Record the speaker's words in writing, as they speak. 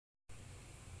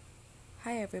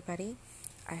Hi, everybody.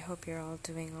 I hope you're all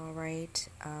doing all right.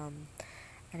 I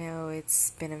know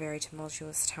it's been a very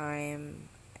tumultuous time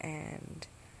and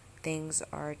things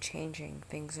are changing.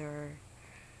 Things are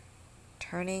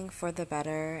turning for the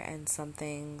better, and some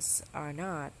things are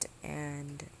not.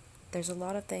 And there's a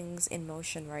lot of things in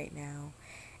motion right now.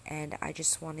 And I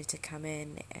just wanted to come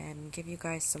in and give you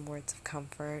guys some words of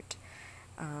comfort,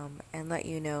 and let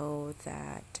you know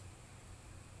that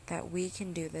we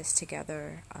can do this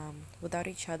together. Without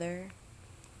each other,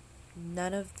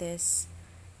 none of this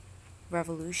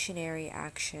revolutionary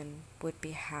action would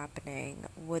be happening.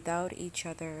 Without each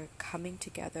other coming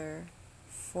together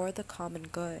for the common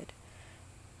good,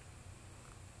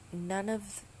 none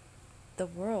of the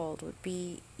world would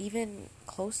be even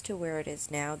close to where it is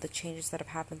now. The changes that have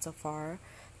happened so far,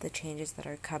 the changes that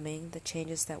are coming, the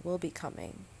changes that will be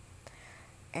coming.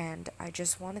 And I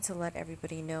just wanted to let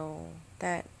everybody know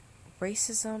that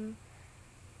racism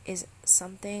is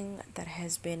something that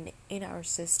has been in our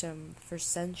system for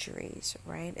centuries,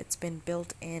 right? It's been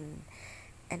built in,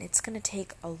 and it's going to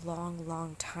take a long,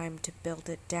 long time to build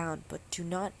it down, but do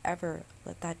not ever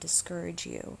let that discourage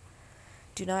you.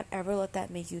 Do not ever let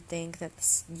that make you think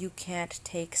that you can't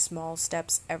take small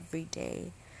steps every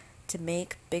day to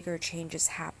make bigger changes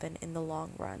happen in the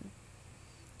long run.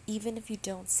 Even if you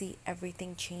don't see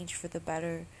everything change for the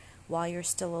better while you're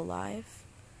still alive,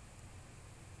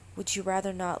 would you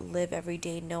rather not live every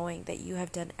day knowing that you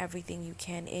have done everything you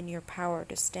can in your power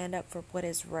to stand up for what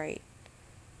is right?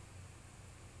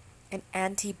 And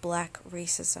anti-black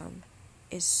racism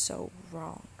is so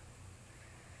wrong.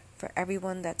 For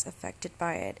everyone that's affected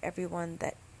by it, everyone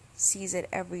that sees it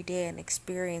every day and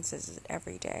experiences it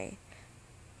every day.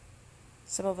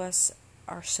 Some of us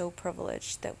are so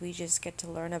privileged that we just get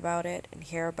to learn about it and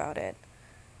hear about it.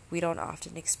 We don't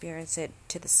often experience it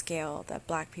to the scale that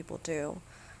black people do.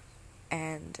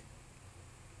 And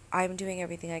I'm doing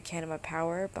everything I can in my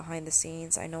power behind the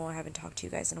scenes. I know I haven't talked to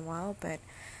you guys in a while, but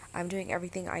I'm doing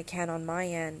everything I can on my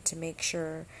end to make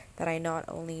sure that I not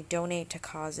only donate to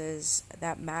causes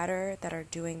that matter, that are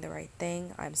doing the right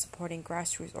thing, I'm supporting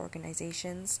grassroots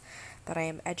organizations, that I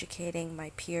am educating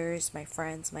my peers, my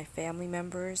friends, my family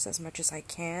members as much as I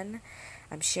can.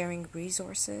 I'm sharing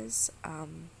resources,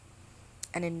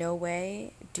 and in no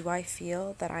way do I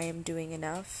feel that I am doing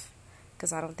enough,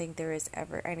 because I don't think there is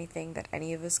ever anything that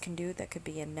any of us can do that could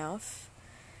be enough.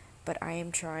 But I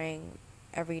am trying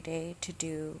every day to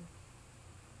do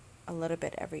a little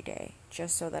bit every day,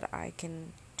 just so that I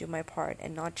can do my part,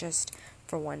 and not just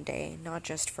for one day, not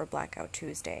just for Blackout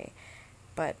Tuesday,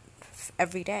 but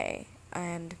every day.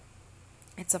 And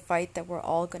it's a fight that we're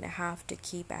all going to have to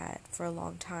keep at for a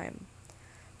long time.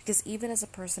 Because even as a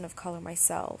person of color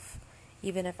myself,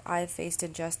 even if I've faced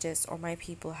injustice or my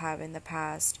people have in the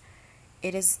past,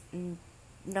 it is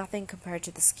nothing compared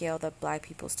to the scale that black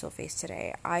people still face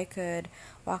today. I could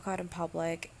walk out in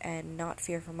public and not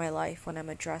fear for my life when I'm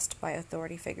addressed by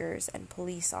authority figures and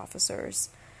police officers,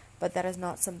 but that is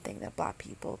not something that black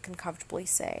people can comfortably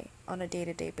say on a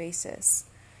day-to-day basis.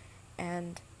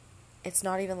 And it's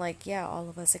not even like, yeah, all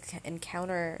of us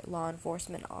encounter law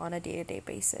enforcement on a day-to-day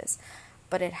basis,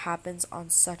 but it happens on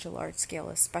such a large scale,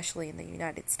 especially in the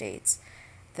United States,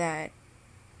 that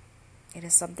it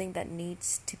is something that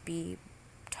needs to be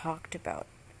talked about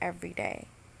every day,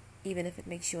 even if it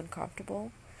makes you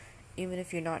uncomfortable, even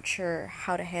if you're not sure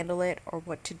how to handle it or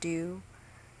what to do.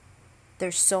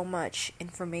 There's so much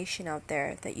information out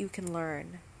there that you can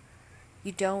learn.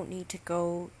 You don't need to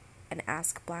go and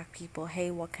ask black people, hey,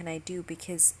 what can I do?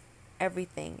 Because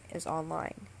everything is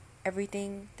online.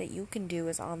 Everything that you can do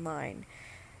is online.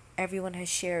 Everyone has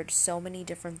shared so many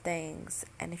different things,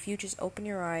 and if you just open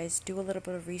your eyes, do a little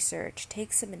bit of research,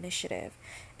 take some initiative,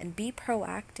 and be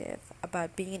proactive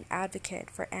about being an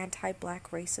advocate for anti-black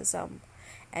racism,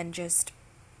 and just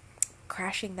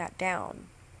crashing that down.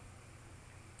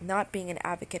 Not being an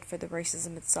advocate for the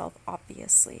racism itself,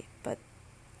 obviously, but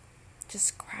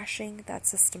just crashing that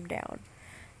system down.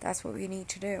 That's what we need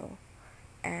to do.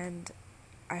 And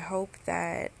I hope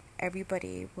that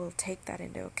everybody will take that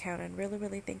into account and really,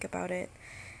 really think about it.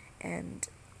 And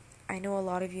I know a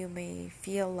lot of you may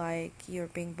feel like you're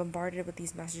being bombarded with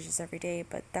these messages every day,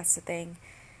 but that's the thing.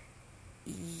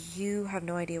 You have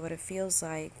no idea what it feels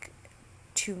like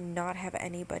to not have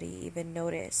anybody even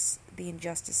notice the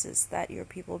injustices that your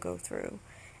people go through.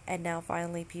 And now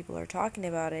finally people are talking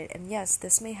about it. And yes,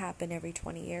 this may happen every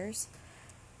 20 years,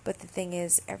 but the thing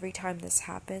is, every time this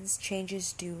happens,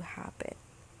 changes do happen.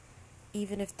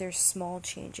 Even if there's small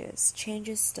changes,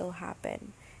 changes still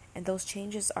happen. And those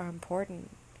changes are important.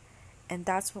 And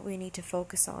that's what we need to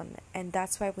focus on. And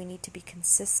that's why we need to be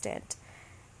consistent.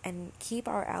 and keep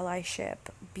our allyship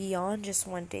beyond just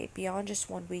one day, beyond just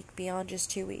 1 week, beyond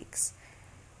just 2 weeks.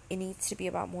 It needs to be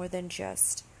about more than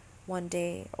just one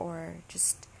day or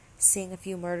just seeing a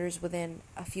few murders within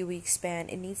a few weeks span.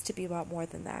 It needs to be about more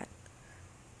than that,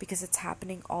 because it's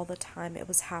happening all the time. It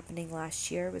was happening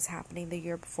last year, it was happening the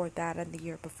year before that, and the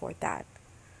year before that.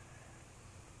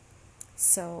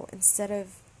 So instead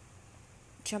of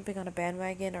jumping on a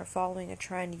bandwagon or following a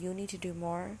trend, you need to do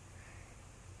more,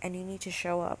 and you need to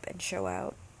show up and show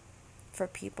out for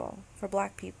people, for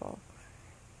Black people.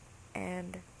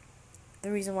 And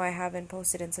the reason why I haven't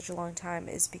posted in such a long time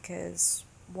is because,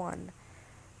 one,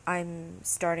 I'm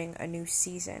starting a new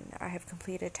season. I have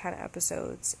completed 10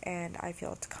 episodes, and I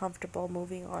feel it's comfortable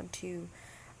moving on to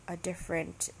a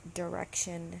different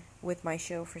direction with my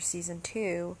show for season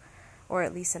 2, or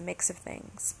at least a mix of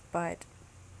things. But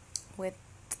with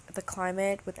the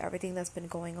climate, with everything that's been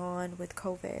going on, with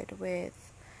COVID,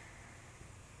 with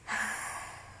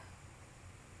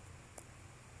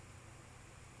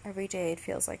every day it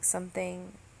feels like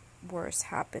something worse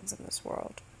happens in this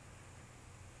world.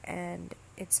 And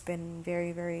it's been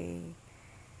very, very,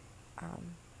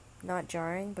 not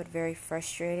jarring, but very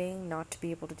frustrating not to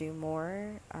be able to do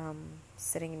more,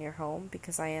 sitting in your home,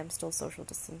 because I am still social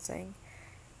distancing,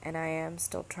 and I am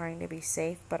still trying to be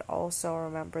safe, but also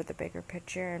remember the bigger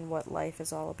picture and what life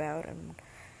is all about. And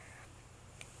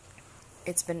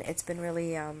it's been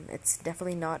really, it's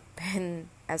definitely not been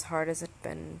as hard as it's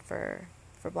been for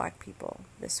Black people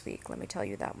this week, let me tell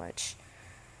you that much.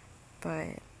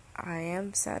 But I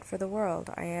am sad for the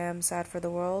world. I am sad for the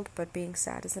world, but being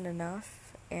sad isn't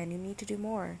enough, and you need to do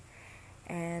more.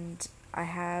 And I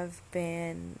have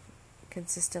been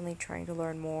consistently trying to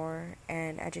learn more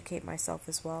and educate myself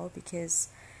as well, because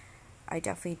I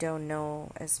definitely don't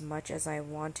know as much as I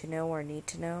want to know or need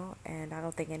to know, and I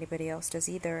don't think anybody else does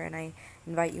either. And I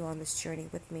invite you on this journey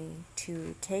with me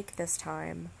to take this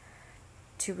time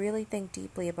to really think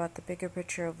deeply about the bigger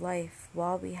picture of life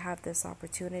while we have this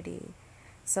opportunity.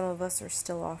 Some of us are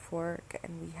still off work,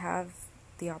 and we have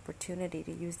the opportunity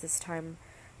to use this time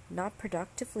not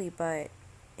productively, but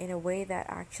in a way that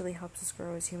actually helps us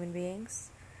grow as human beings,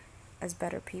 as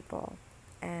better people,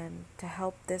 and to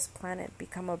help this planet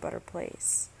become a better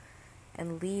place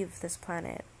and leave this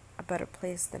planet a better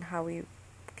place than how we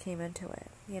came into it,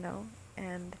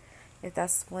 And if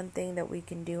that's one thing that we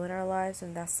can do in our lives,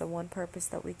 and that's the one purpose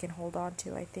that we can hold on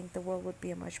to, I think the world would be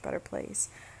a much better place.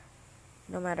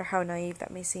 No matter how naive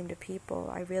that may seem to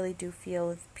people, I really do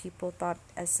feel if people thought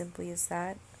as simply as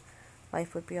that,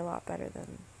 life would be a lot better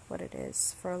than what it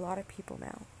is for a lot of people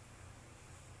now.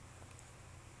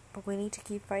 But we need to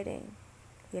keep fighting,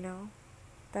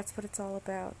 That's what it's all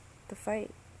about, the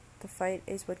fight. The fight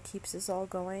is what keeps us all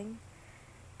going,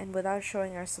 and without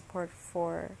showing our support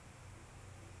for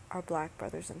our Black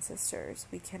brothers and sisters,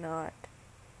 we cannot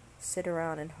sit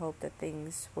around and hope that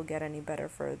things will get any better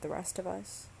for the rest of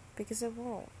us, because it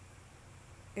won't.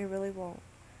 It really won't.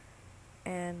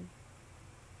 And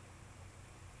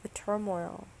the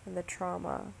turmoil and the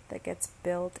trauma that gets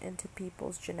built into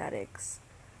people's genetics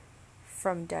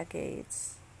from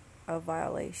decades of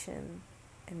violation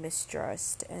and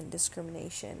mistrust and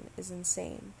discrimination is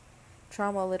insane.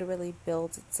 Trauma literally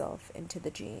builds itself into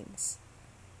the genes.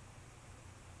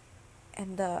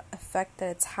 And the effect that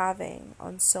it's having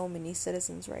on so many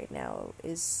citizens right now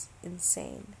is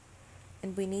insane.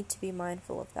 And we need to be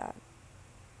mindful of that.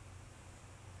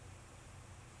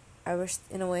 I wish,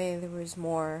 in a way, there was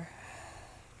more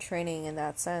training in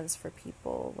that sense for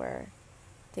people where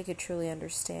they could truly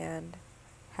understand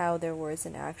how their words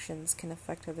and actions can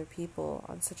affect other people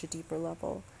on such a deeper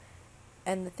level.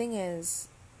 And the thing is,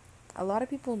 a lot of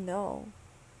people know,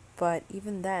 but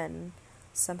even then,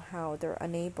 somehow they're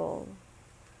unable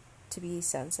to be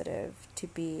sensitive, to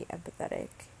be empathetic,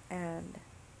 and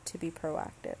to be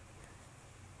proactive.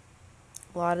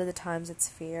 A lot of the times it's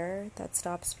fear that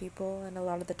stops people, and a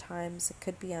lot of the times it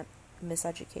could be a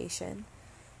miseducation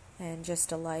and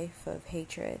just a life of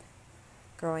hatred,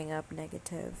 growing up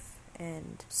negative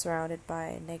and surrounded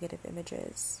by negative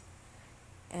images.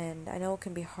 And I know it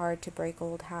can be hard to break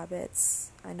old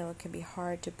habits. I know it can be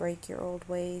hard to break your old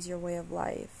ways, your way of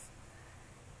life.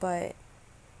 But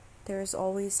there is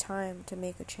always time to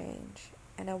make a change.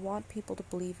 And I want people to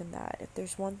believe in that. If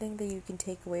there's one thing that you can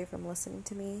take away from listening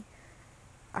to me,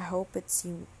 I hope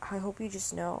you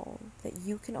just know that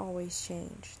you can always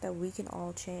change, that we can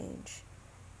all change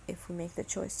if we make the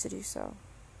choice to do so.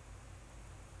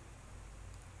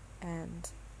 And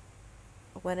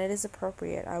when it is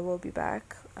appropriate, I will be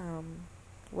back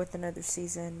with another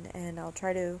season, and I'll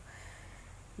try to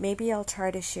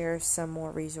share some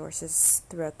more resources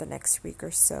throughout the next week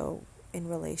or so in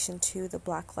relation to the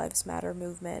Black Lives Matter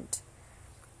movement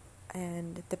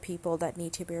and the people that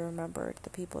need to be remembered, the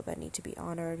people that need to be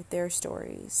honored, their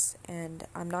stories. And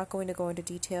I'm not going to go into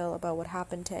detail about what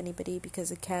happened to anybody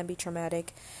because it can be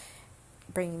traumatic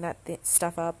bringing that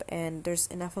stuff up, and there's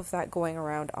enough of that going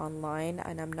around online,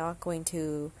 and I'm not going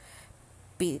to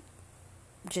beat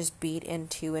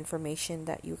into information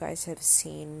that you guys have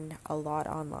seen a lot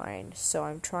online. So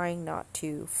I'm trying not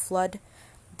to flood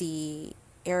the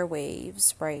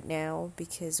airwaves right now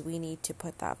because we need to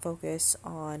put that focus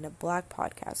on Black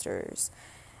podcasters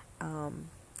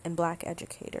and Black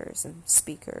educators and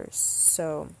speakers.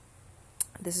 So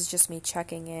this is just me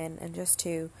checking in and just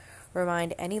to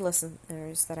remind any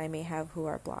listeners that I may have who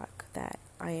are Black that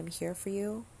I am here for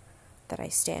you, that I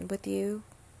stand with you,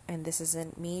 and this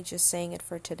isn't me just saying it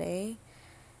for today.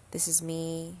 This is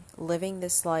me living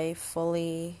this life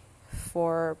fully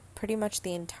for pretty much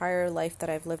the entire life that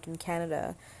I've lived in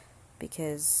Canada,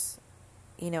 because,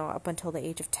 up until the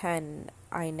age of 10,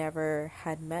 I never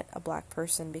had met a Black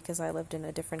person because I lived in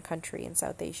a different country in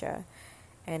South Asia.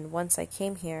 And once I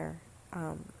came here,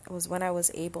 it was when I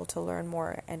was able to learn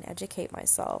more and educate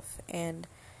myself. And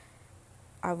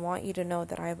I want you to know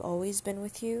that I've always been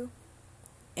with you,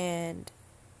 and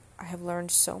I have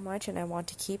learned so much, and I want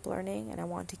to keep learning, and I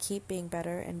want to keep being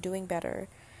better and doing better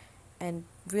and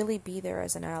really be there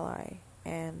as an ally.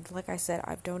 And like I said,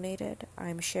 I've donated,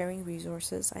 I'm sharing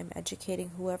resources, I'm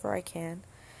educating whoever I can,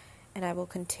 and I will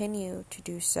continue to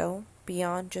do so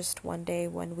beyond just one day,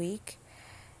 1 week.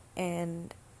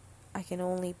 And I can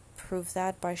only prove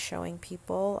that by showing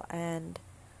people, and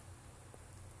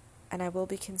I will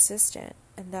be consistent,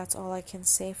 and that's all I can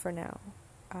say for now,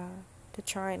 to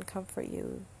try and comfort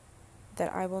you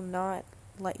that I will not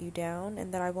let you down,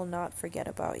 and that I will not forget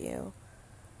about you,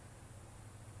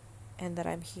 and that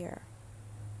I'm here.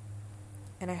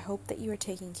 And I hope that you are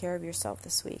taking care of yourself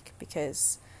this week,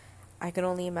 because I can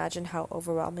only imagine how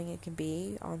overwhelming it can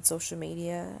be on social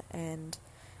media, and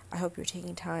I hope you're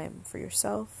taking time for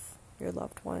yourself, your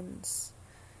loved ones,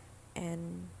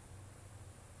 and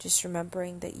just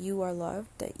remembering that you are loved,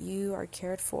 that you are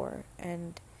cared for.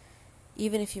 And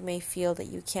even if you may feel that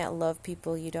you can't love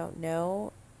people you don't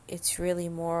know, it's really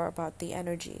more about the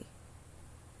energy,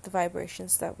 the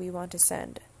vibrations that we want to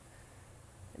send,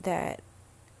 that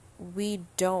we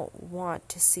don't want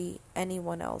to see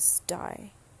anyone else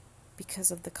die because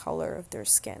of the color of their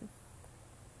skin.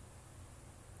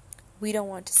 We don't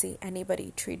want to see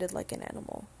anybody treated like an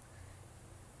animal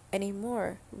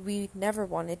anymore. We never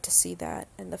wanted to see that,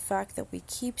 and the fact that we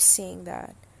keep seeing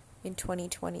that in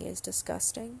 2020 is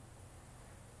disgusting.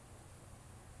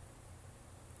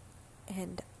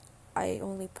 And I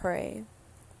only pray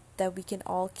that we can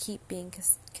all keep being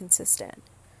consistent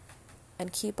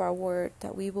and keep our word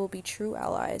that we will be true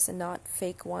allies and not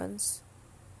fake ones,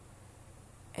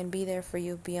 and be there for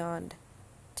you beyond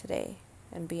today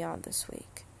and beyond this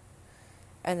week,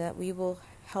 and that we will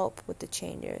help with the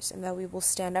changes, and that we will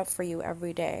stand up for you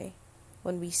every day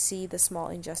when we see the small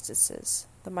injustices,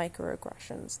 the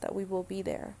microaggressions, that we will be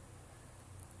there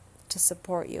to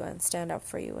support you and stand up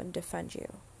for you and defend you.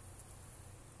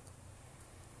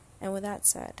 And with that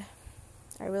said,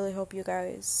 I really hope you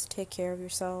guys take care of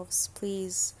yourselves.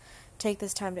 Please take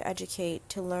this time to educate,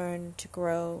 to learn, to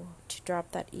grow, to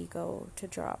drop that ego, to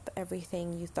drop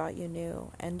everything you thought you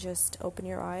knew, and just open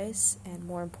your eyes, and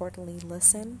more importantly,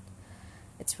 listen.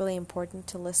 It's really important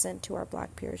to listen to our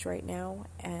Black peers right now,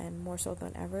 and more so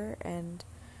than ever, and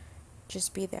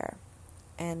just be there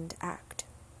and act.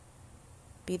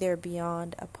 Be there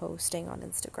beyond a posting on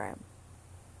Instagram.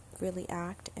 Really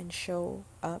act and show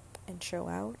up and show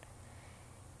out.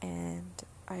 And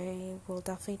I will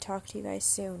definitely talk to you guys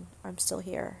soon. I'm still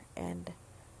here, and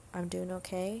I'm doing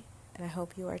okay, and I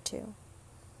hope you are too.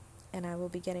 And I will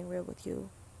be getting real with you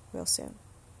real soon.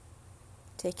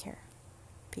 Take care.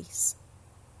 Peace.